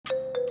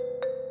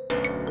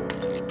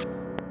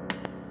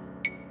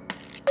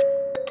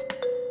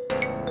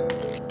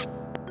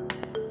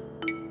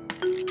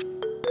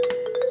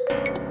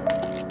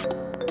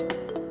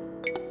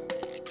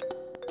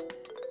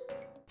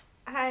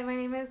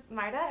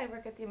Ida. I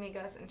work at the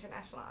Amigos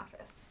International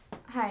Office.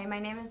 Hi, my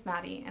name is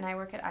Maddie, and I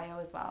work at IO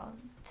as well.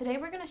 Today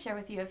we're going to share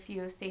with you a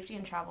few safety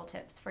and travel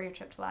tips for your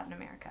trip to Latin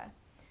America.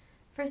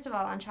 First of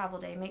all, on travel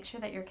day, make sure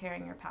that you're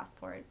carrying your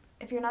passport.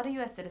 If you're not a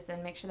U.S.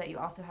 citizen, make sure that you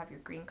also have your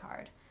green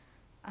card.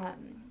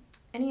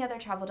 Any other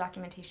travel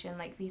documentation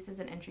like visas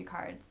and entry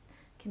cards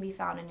can be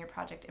found in your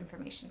project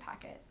information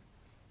packet.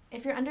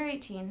 If you're under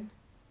 18,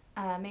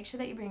 make sure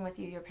that you bring with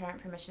you your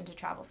parent permission to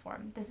travel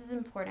form. This is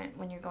important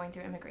when you're going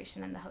through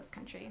immigration in the host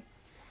country.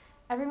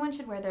 Everyone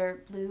should wear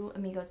their blue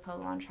Amigos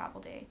polo on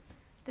travel day.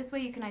 This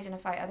way you can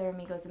identify other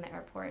Amigos in the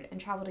airport and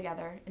travel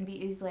together and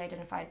be easily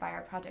identified by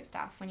our project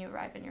staff when you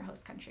arrive in your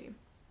host country.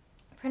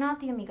 Print out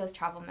the Amigos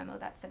travel memo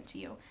that's sent to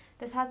you.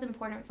 This has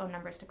important phone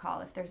numbers to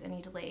call if there's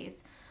any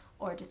delays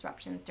or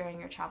disruptions during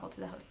your travel to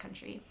the host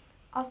country.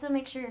 Also,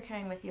 make sure you're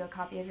carrying with you a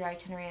copy of your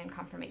itinerary and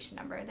confirmation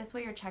number. This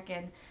way your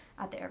check-in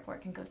at the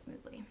airport can go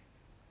smoothly.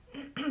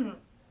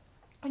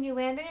 When you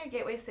land in your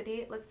gateway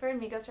city, look for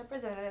Amigos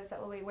representatives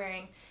that will be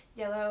wearing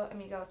yellow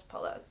Amigos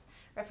polos.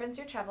 Reference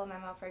your travel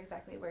memo for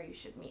exactly where you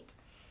should meet.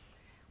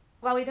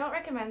 While we don't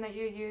recommend that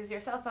you use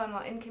your cell phone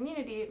while in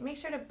community, make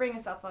sure to bring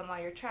a cell phone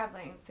while you're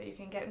traveling so you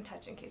can get in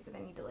touch in case of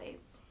any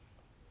delays.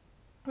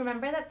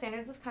 Remember that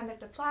standards of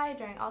conduct apply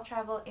during all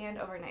travel and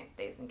overnight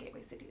stays in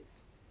gateway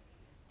cities.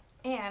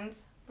 And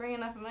bring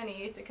enough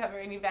money to cover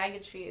any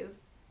baggage fees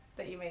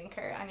that you may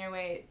incur on your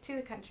way to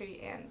the country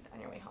and on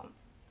your way home.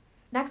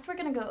 Next, we're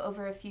going to go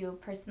over a few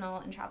personal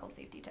and travel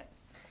safety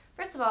tips.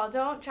 First of all,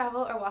 don't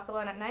travel or walk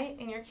alone at night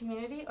in your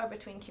community or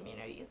between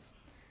communities.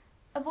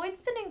 Avoid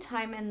spending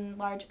time in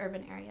large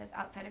urban areas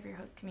outside of your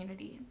host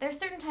community. There are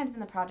certain times in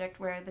the project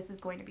where this is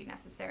going to be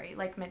necessary,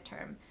 like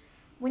midterm.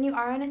 When you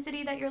are in a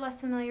city that you're less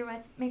familiar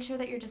with, make sure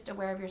that you're just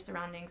aware of your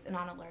surroundings and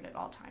on alert at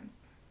all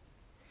times.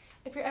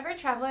 If you're ever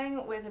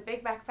traveling with a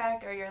big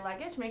backpack or your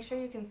luggage, make sure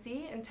you can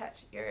see and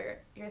touch your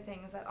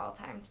things at all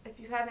times. If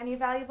you have any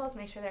valuables,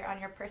 make sure they're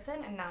on your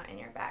person and not in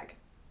your bag.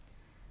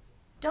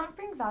 Don't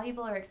bring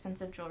valuable or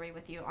expensive jewelry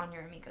with you on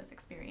your Amigos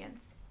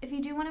experience. If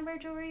you do want to wear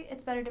jewelry,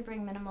 it's better to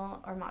bring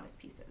minimal or modest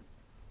pieces.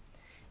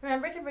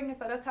 Remember to bring a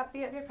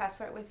photocopy of your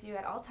passport with you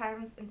at all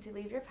times and to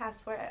leave your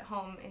passport at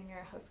home in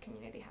your host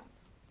community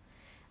house.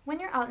 When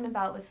you're out and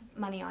about with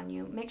money on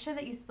you, make sure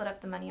that you split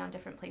up the money on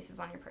different places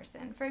on your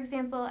person. For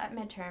example, at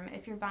midterm,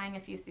 if you're buying a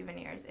few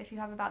souvenirs, if you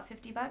have about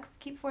 $50,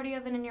 keep 40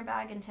 of it in your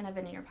bag and 10 of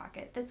it in your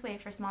pocket. This way,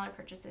 for smaller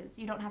purchases,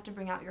 you don't have to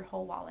bring out your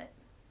whole wallet.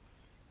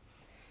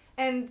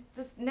 And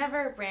just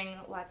never bring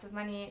lots of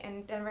money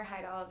and never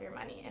hide all of your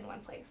money in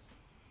one place.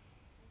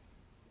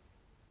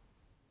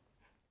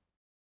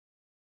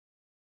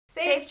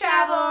 Safe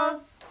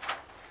travels!